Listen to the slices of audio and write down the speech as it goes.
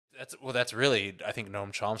That's really, I think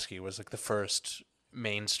Noam Chomsky was like the first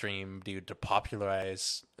mainstream dude to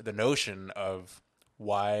popularize the notion of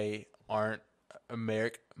why aren't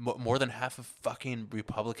more than half of fucking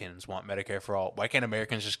Republicans want Medicare for all. Why can't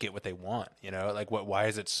Americans just get what they want? You know, like why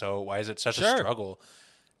is it such a struggle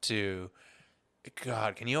to,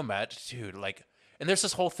 God, can you imagine, dude, like, and there's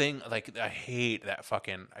this whole thing, like, I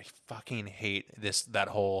fucking hate that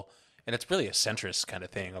whole, and it's really a centrist kind of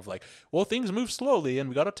thing of like, well, things move slowly and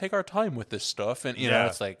we got to take our time with this stuff. And, you know,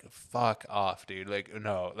 it's like, fuck off, dude. Like,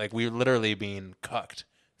 no, like, we're literally being cucked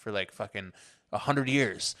for like fucking 100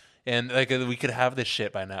 years. And like, we could have this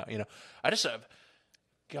shit by now, you know?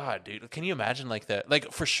 God, dude, can you imagine like that?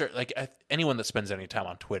 Like, for sure, like, anyone that spends any time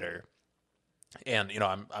on Twitter, and, you know,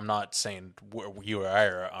 I'm not saying you or I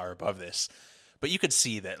are above this, but you could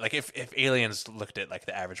see that, like, if aliens looked at, like,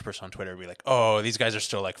 the average person on Twitter, it'd be like, oh, these guys are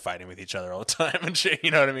still, like, fighting with each other all the time and shit, you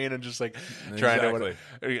know what I mean? And just, like, trying to,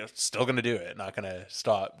 you know, still going to do it, not going to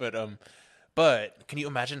stop. But can you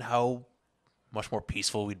imagine how much more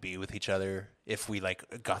peaceful we'd be with each other if we,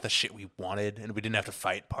 like, got the shit we wanted and we didn't have to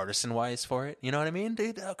fight partisan-wise for it? You know what I mean,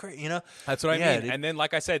 dude? Oh, great, you know? That's what I mean. Dude. And then,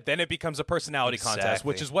 like I said, then it becomes a personality contest,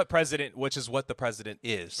 which is what the president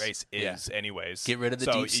race is, anyways. Get rid of the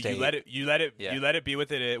deep state. You let it be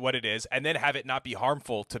with it what it is, and then have it not be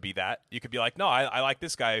harmful to be that. You could be like, no, I like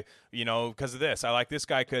this guy, you know, because of this. I like this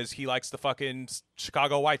guy because he likes the fucking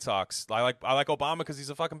Chicago White Sox. I like Obama because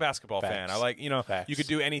he's a fucking basketball fan. I like, you know, you could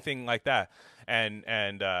do anything like that. And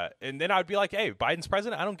then I'd be like, hey, Biden's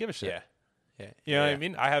president, I don't give a shit. Yeah. You know what I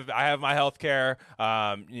mean? I have my health care.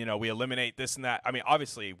 You know, we eliminate this and that. I mean,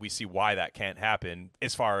 obviously, we see why that can't happen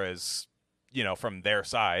as far as, you know, from their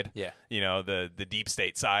side. Yeah. You know, the deep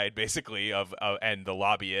state side, basically, of and the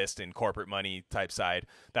lobbyist and corporate money type side.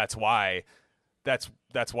 That's why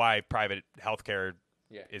private health care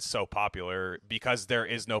is so popular, because there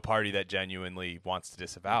is no party that genuinely wants to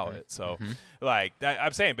disavow it. So, like,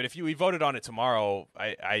 I'm saying, but if we voted on it tomorrow,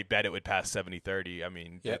 I bet it would pass 70-30. I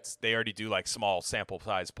mean, they already do, like, small sample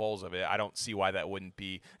size polls of it. I don't see why that wouldn't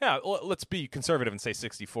be. Yeah, let's be conservative and say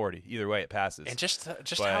 60-40. Either way, it passes. And just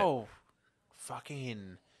how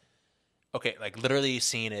fucking, okay, like, literally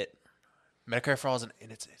seeing it, Medicare for all is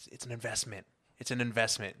it's an investment. It's an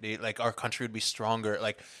investment, dude. Like, our country would be stronger.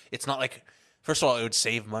 Like, it's not like, first of all, it would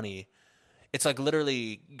save money. It's like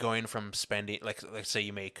literally going from spending, like, let's say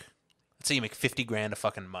you make $50,000 a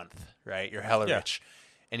fucking month, right? You're hella rich,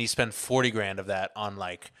 and you spend $40,000 of that on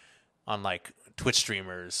like Twitch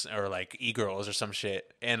streamers or like e-girls or some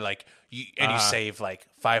shit, and like you save like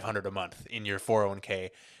 $500 a month in your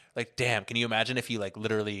 401k. Like, damn, can you imagine if you like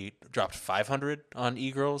literally dropped 500 on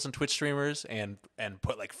e-girls and Twitch streamers and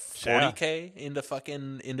put like 40K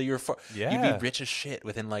into your you'd be rich as shit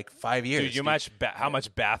within like 5 years. Dude, how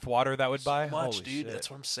much bath water that would buy? Much, Holy dude. shit. That's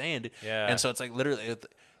what I'm saying, dude. Yeah. And so it's like literally,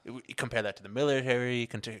 you compare that to the military,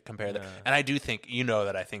 compare that, and I do think, you know,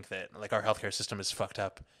 that I think that like our healthcare system is fucked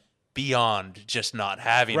up beyond just not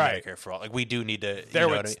having Medicare for all. Like, we do need to. There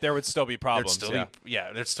would still be problems.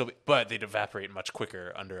 There'd still be, but they'd evaporate much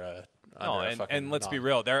quicker under a. And let's be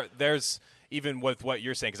real. There's even with what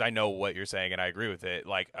you're saying, because I know what you're saying and I agree with it.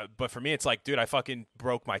 Like, but for me, it's like, dude, I fucking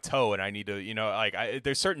broke my toe and I need to, you know, like,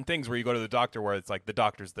 there's certain things where you go to the doctor where it's like the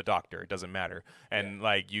doctor's the doctor. It doesn't matter. And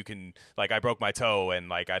like, you can, like, I broke my toe and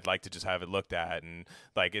like, I'd like to just have it looked at, and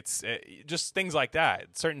like, it's just things like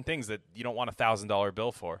that. Certain things that you don't want $1,000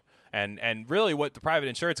 bill for. And really what the private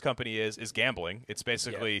insurance company is gambling. It's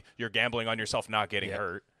basically you're gambling on yourself not getting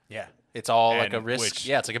hurt. Yeah. It's all like a risk.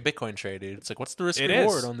 It's like a Bitcoin trade, dude. It's like, what's the risk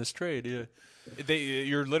reward on this trade? Yeah.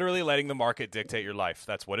 You're literally letting the market dictate your life.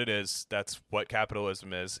 That's what it is. That's what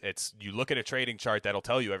capitalism is. It's, you look at a trading chart that'll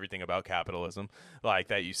tell you everything about capitalism, like,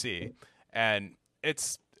 that you see. And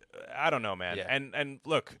it's, I don't know, man. Yeah. And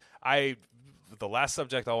look, the last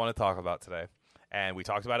subject I want to talk about today, and we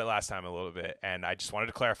talked about it last time a little bit, and I just wanted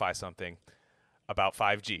to clarify something about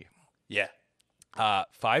 5G. Yeah.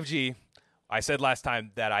 5G, I said last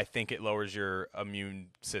time that I think it lowers your immune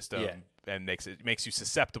system and makes you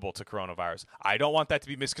susceptible to coronavirus. I don't want that to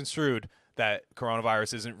be misconstrued, that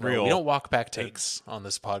coronavirus isn't real. We don't walk back takes on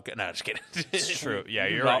this podcast. No, just kidding. It's true. Yeah,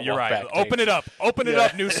 you're right. Open it up. Open it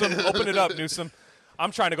up, Newsom. Open it up, Newsom.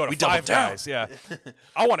 I'm trying to go to Five Guys. Yeah,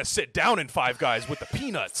 I want to sit down in Five Guys with the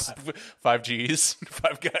peanuts. 5Gs,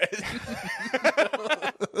 Five Guys.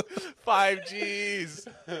 5Gs.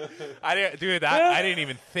 I didn't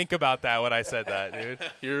even think about that when I said that,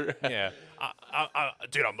 dude.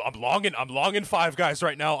 Dude, I'm longing Five Guys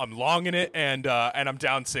right now. I'm longing it, and I'm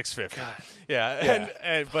down 650. God.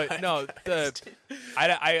 Yeah. But no,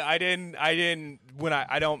 I didn't when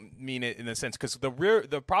I don't mean it in the sense because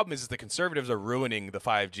the problem is the conservatives are ruining the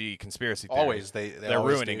 5G conspiracy theory. Always they're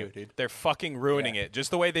always ruining it. Dude. They're fucking ruining it,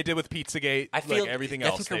 just the way they did with Pizzagate. I feel everything I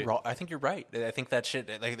else. Think you're wrong. I think you're right. I think that shit.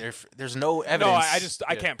 Like there's no evidence. No,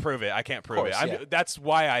 I can't prove it. I can't prove course, it. That's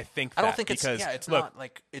why I think. I don't think because, it's not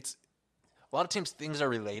like it's. A lot of times things are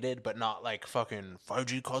related, but not like fucking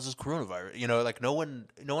 5G causes coronavirus. You know, like no one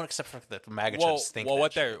except for the MAGA chums think that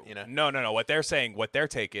what shit, they're you know? No. What they're saying, what their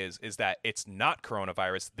take is that it's not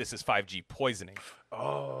coronavirus. This is 5G poisoning.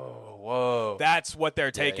 Oh, whoa! That's what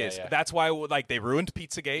their take is. Yeah. That's why, like, they ruined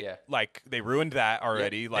Pizzagate. Yeah. Like they ruined that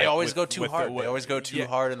already. Yeah. Like they always go too hard. They always go too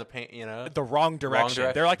hard in the paint. You know, the wrong direction.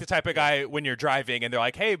 They're like the type of guy when you're driving and they're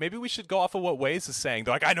like, "Hey, maybe we should go off of what Waze is saying."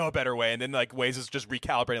 They're like, "I know a better way," and then like Waze is just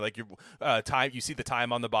recalibrating. Like your time, you see the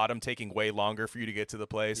time on the bottom taking way longer for you to get to the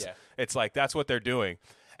place. Yeah. It's like that's what they're doing,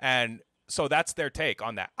 and so that's their take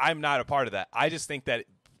on that. I'm not a part of that. I just think that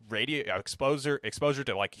exposure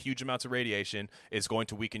to like huge amounts of radiation is going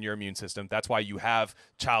to weaken your immune system. That's why you have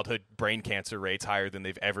childhood brain cancer rates higher than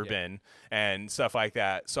they've ever been and stuff like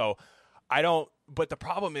that. So I don't. But the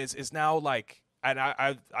problem is now like, and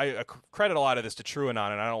I credit a lot of this to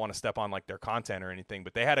TrueAnon, and I don't want to step on like their content or anything,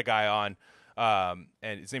 but they had a guy on. And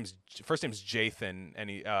his first name's Jathan, and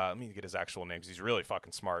he let me get his actual name because he's really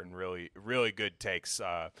fucking smart and really good takes,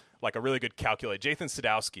 like a really good calculate. Jathan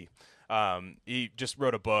Sadowski. He just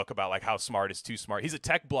wrote a book about like how smart is too smart. He's a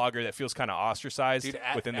tech blogger that feels kind of ostracized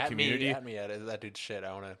within the community. At me at that dude's shit.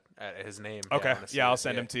 I want to at his name. Okay, I'll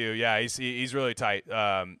send him to you. Yeah, he's really tight.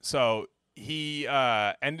 So he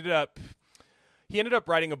ended up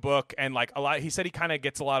writing a book, and like he said he kind of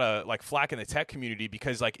gets a lot of like flack in the tech community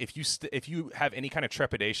because like if you have any kind of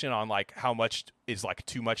trepidation on like how much is like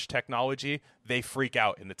too much technology, they freak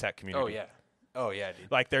out in the tech community. Oh yeah, dude.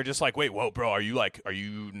 Like they're just like, wait, whoa, bro, are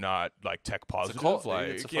you not like tech positive? It's a cult, like,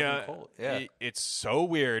 dude. It's a fucking cult. Yeah, it's so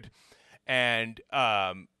weird. And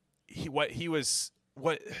what he was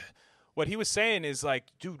saying is like,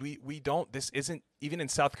 dude, we don't. This isn't even in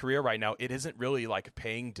South Korea right now. It isn't really like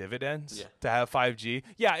paying dividends to have 5G.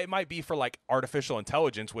 Yeah, it might be for like artificial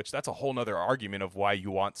intelligence, which that's a whole nother argument of why you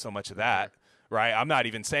want so much of that. Right? I'm not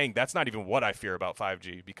even saying that's not even what I fear about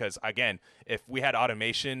 5G because again, if we had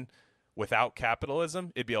automation without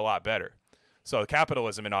capitalism, it'd be a lot better. So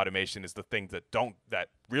capitalism and automation is the thing that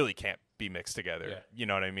really can't be mixed together. Yeah. You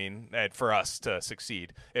know what I mean? And for us to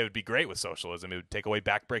succeed, it would be great with socialism. It would take away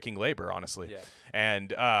backbreaking labor, honestly. Yeah.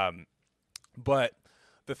 And but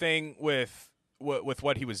the thing with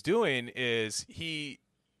what he was doing is he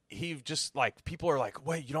just like people are like,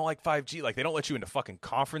 wait, you don't like 5G? Like they don't let you into fucking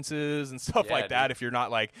conferences and stuff like that dude.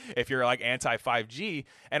 if you're like anti 5G.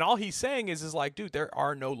 And all he's saying is like, dude, there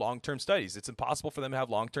are no long-term studies. It's impossible for them to have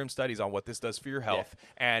long-term studies on what this does for your health. Yeah.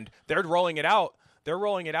 And they're rolling it out. They're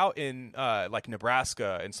rolling it out in like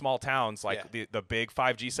Nebraska and small towns, like the big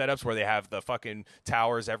 5G setups where they have the fucking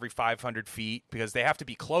towers every 500 feet because they have to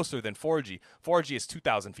be closer than 4G. 4G is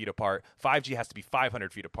 2,000 feet apart. 5G has to be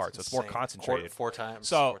 500 feet apart, so it's more concentrated. Four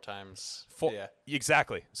times.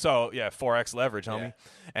 Exactly. So, 4x leverage, homie.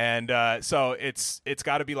 Yeah. And so it's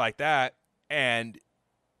got to be like that. And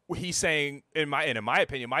he's saying, in my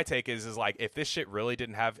opinion, my take is like if this shit really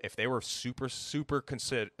didn't have, if they were super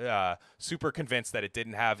convinced that it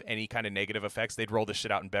didn't have any kind of negative effects, they'd roll this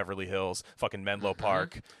shit out in Beverly Hills, fucking Menlo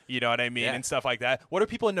Park, you know what I mean, and stuff like that. What do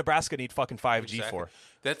people in Nebraska need fucking 5G for?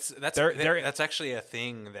 That's actually a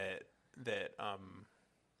thing that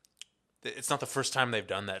it's not the first time they've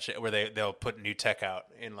done that shit where they'll put new tech out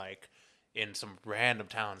in some random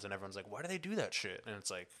towns and everyone's like, why do they do that shit? And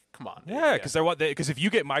it's like, come on. Yeah, because if you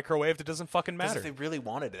get microwaved, it doesn't fucking matter. If they really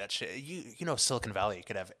wanted that shit, you know, Silicon Valley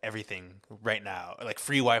could have everything right now, like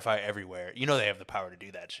free Wi-Fi everywhere. You know, they have the power to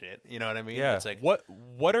do that shit. You know what I mean? Yeah. It's like,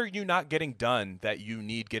 what are you not getting done that you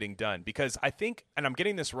need getting done? Because I think, and I'm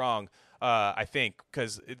getting this wrong, I think,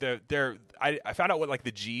 because I found out what like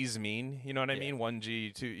the G's mean. You know what I mean?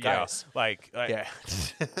 1G, 2, guys. Like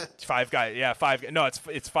 5 guys. Yeah, 5. No,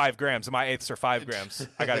 it's 5 grams. My eighths are 5 grams.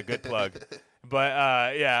 I got a good plug. But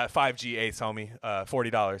 5G eighths, homie,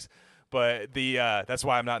 $40. But that's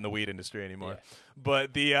why I'm not in the weed industry anymore. Yeah.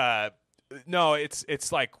 But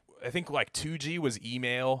it's like I think like 2G was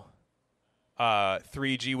email,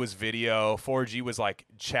 3G was video, 4G was like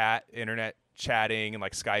internet chatting and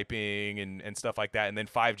like Skyping and stuff like that, and then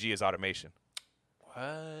 5G is automation.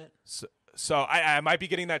 What? So I might be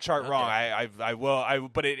getting that chart wrong. I will.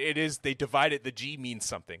 But it is, they divide it. The G means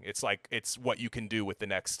something. It's like it's what you can do with the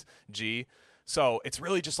next G. So it's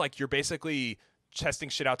really just like you're basically testing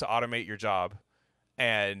shit out to automate your job,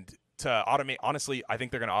 and to automate. Honestly, I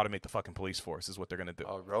think they're gonna automate the fucking police force. Is what they're gonna do.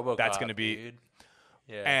 Oh, RoboCop. That's gonna be. Dude.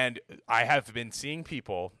 Yeah. And I have been seeing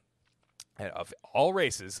people of all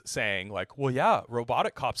races saying like, well, yeah,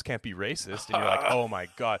 robotic cops can't be racist. And you're like, oh my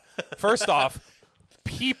God. First off,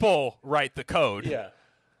 people write the code. Yeah.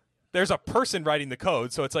 There's a person writing the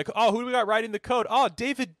code. So it's like, oh, who do we got writing the code? Oh,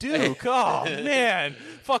 David Duke. Oh, man.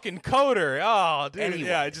 Fucking coder. Oh, dude. Anyone,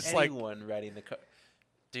 yeah, just like. Anyone writing the code.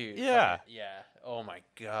 Dude. Yeah. Yeah. Oh my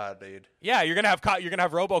God, dude. Yeah, you're gonna have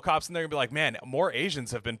RoboCops, and they're gonna be like, man, more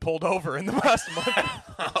Asians have been pulled over in the past month.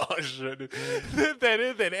 Oh shit.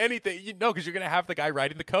 than anything, because you're gonna have the guy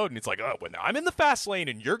writing the code, and it's like, oh, when I'm in the fast lane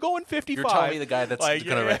and you're going 55. You're telling me the guy that's like,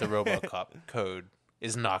 gonna write the RoboCop code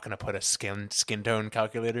is not gonna put a skin tone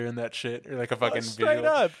calculator in that shit, or like a fucking straight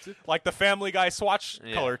visual? up, like the Family Guy swatch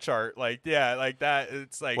color chart, like like that.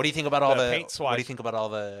 It's like, what do you think about all the paint swatch? What do you think about all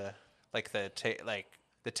the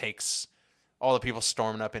the takes? All the people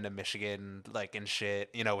storming up into Michigan, like, and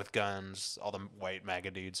shit, with guns, all the white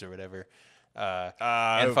MAGA dudes or whatever, and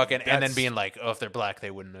then being like, oh, if they're black,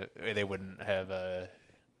 they wouldn't have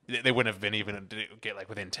been even to get like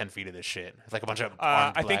within 10 feet of this shit. It's like a bunch of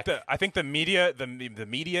armed black. I think the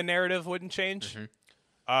media narrative wouldn't change,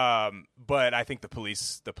 but I think the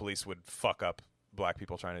police would fuck up black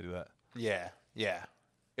people trying to do that. Yeah.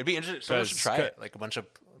 It'd be interesting. Someone should try it. Like a bunch of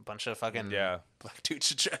fucking black dudes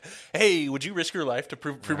should try. Hey, would you risk your life to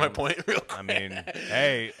prove my point real quick? I mean,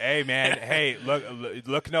 hey, man, hey,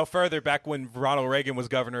 look no further. Back when Ronald Reagan was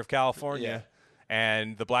governor of California,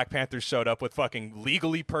 and the Black Panthers showed up with fucking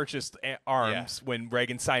legally purchased arms when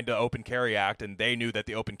Reagan signed the Open Carry Act, and they knew that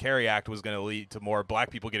the Open Carry Act was going to lead to more black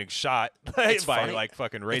people getting shot by like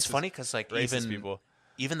fucking racist. It's funny because like people.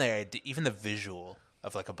 even the visual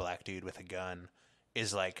of like a black dude with a gun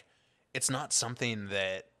is like, it's not something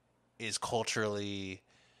that is culturally,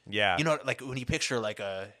 like when you picture like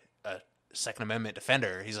a Second Amendment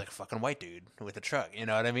defender, he's like a fucking white dude with a truck. You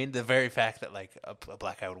know what I mean? The very fact that like a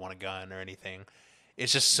black guy would want a gun or anything,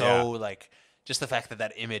 it's just so like, just the fact that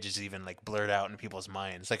that image is even like blurred out in people's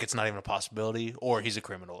minds, like it's not even a possibility, or he's a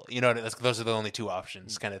criminal. Those are the only two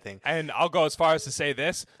options, kind of thing. And I'll go as far as to say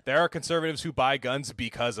this: there are conservatives who buy guns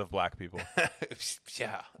because of black people.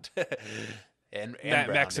 Yeah. And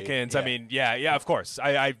Mexicans. Dude. I mean, of course.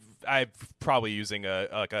 I'm probably using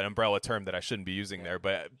an umbrella term that I shouldn't be using there,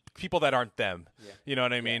 but people that aren't them. Yeah. You know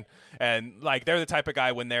what I mean? And like, they're the type of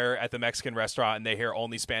guy when they're at the Mexican restaurant and they hear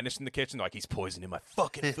only Spanish in the kitchen, they're like, he's poisoning my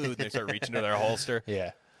fucking food. And they start reaching to their holster.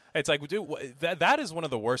 Yeah. It's like, dude, that is one of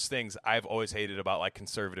the worst things I've always hated about like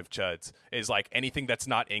conservative chuds, is like anything that's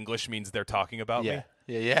not English means they're talking about me.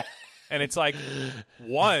 Yeah. And it's like,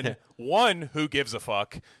 one, who gives a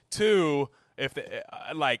fuck? Two, if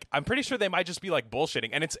I'm pretty sure they might just be like bullshitting,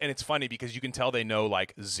 and it's funny because you can tell they know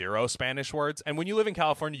like zero Spanish words, and when you live in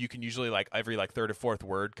California, you can usually like every like third or fourth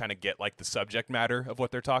word kind of get like the subject matter of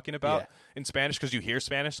what they're talking about in Spanish, because you hear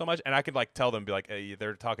Spanish so much, and I could like tell them, be like, hey,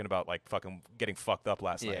 they're talking about like fucking getting fucked up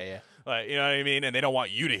last night. Yeah. Like, you know what I mean? And they don't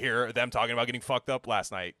want you to hear them talking about getting fucked up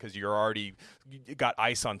last night because you're already got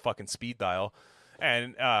ice on fucking speed dial,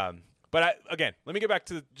 and but again, let me get back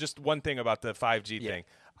to just one thing about the 5G thing.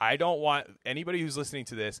 I don't want anybody who's listening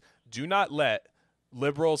to this, do not let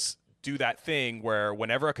liberals do that thing where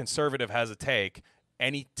whenever a conservative has a take,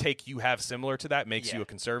 any take you have similar to that makes you a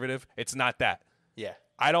conservative. It's not that. Yeah.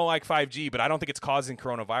 I don't like 5G, but I don't think it's causing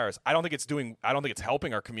coronavirus. I don't think it's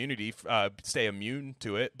helping our community stay immune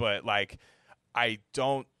to it, but like I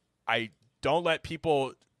don't let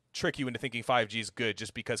people trick you into thinking 5G is good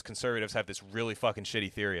just because conservatives have this really fucking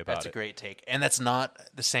shitty theory about it. That's a great take. And that's not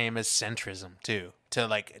the same as centrism too. To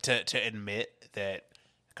admit that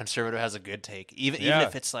a conservative has a good take, even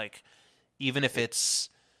if it's like, even if it's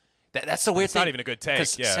that's the weird thing. It's not even a good take.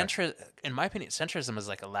 Because in my opinion, centrism is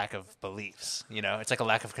like a lack of beliefs. It's like a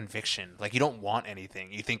lack of conviction. Like you don't want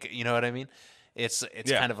anything. You think, you know what I mean? It's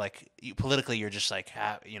kind of like politically, you're just like,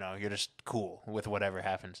 you're just cool with whatever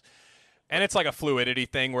happens. And it's like a fluidity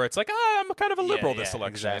thing where it's like, I'm kind of a liberal this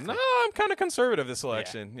election. Exactly. I'm kind of conservative this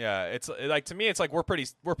election. Yeah. It's like, to me, it's like we're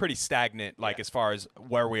pretty stagnant. Like as far as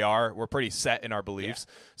where we are, we're pretty set in our beliefs.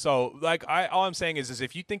 Yeah. So like, all I'm saying is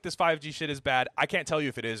if you think this 5G shit is bad, I can't tell you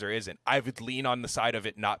if it is or isn't. I would lean on the side of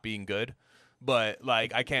it not being good, but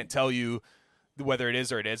like I can't tell you whether it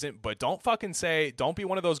is or it isn't. But don't be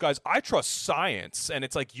one of those guys. I trust science, and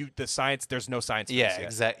it's like the science. There's no science. Yeah,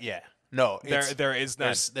 exactly. Yeah. No, there is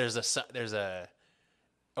none. There's a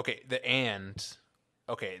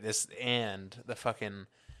the fucking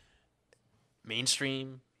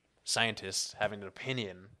mainstream scientists having an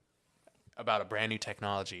opinion about a brand new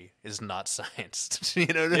technology is not science. You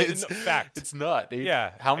know, Yeah, no, fact. It's not. Dude.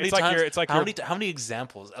 Yeah. How many It's like times? you're- it's like how you're- many? How many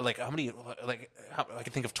examples? I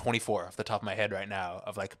can think of 24 off the top of my head right now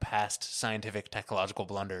of like past scientific technological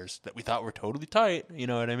blunders that we thought were totally tight. You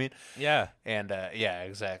know what I mean? Yeah. And yeah,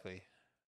 exactly.